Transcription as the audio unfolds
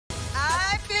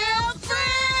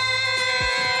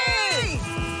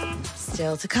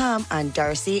Still to come on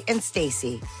Darcey and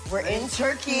Stacey. We're in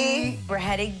Turkey. We're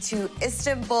heading to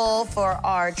Istanbul for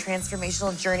our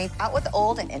transformational journey, out with the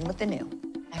old and in with the new.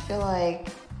 I feel like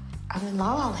I'm in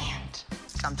La La Land.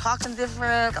 I'm talking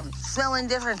different, I'm smelling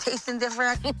different, tasting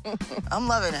different. I'm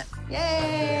loving it.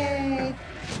 Yay!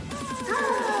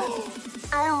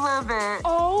 I love it.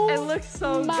 Oh, it looks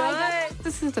so good. God.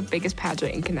 This is the biggest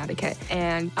pageant in Connecticut,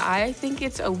 and I think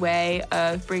it's a way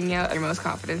of bringing out your most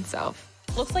confident self.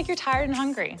 Looks like you're tired and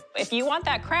hungry. If you want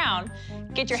that crown,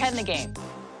 get your head in the game.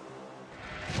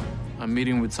 I'm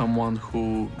meeting with someone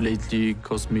who lately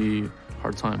caused me a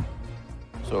hard time.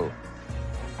 So,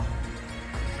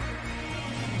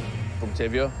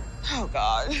 Octavia, Oh,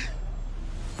 God.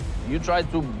 you tried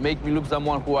to make me look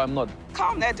someone who I'm not.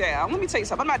 Calm that down. Let me tell you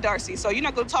something. I'm not Darcey, so you're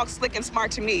not going to talk slick and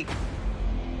smart to me.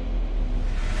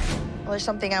 Well, there's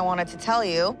something I wanted to tell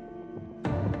you.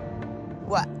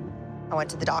 What? I went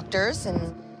to the doctors,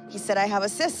 and he said I have a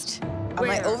cyst on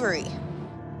my ovary.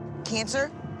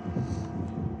 Cancer?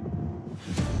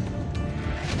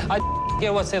 I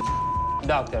get what's it,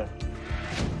 doctor.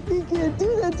 You can't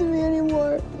do that to me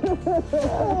anymore.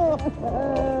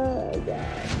 Oh, God.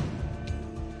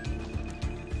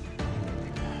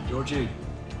 Georgi,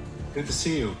 good to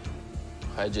see you.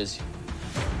 Hi, Jesse.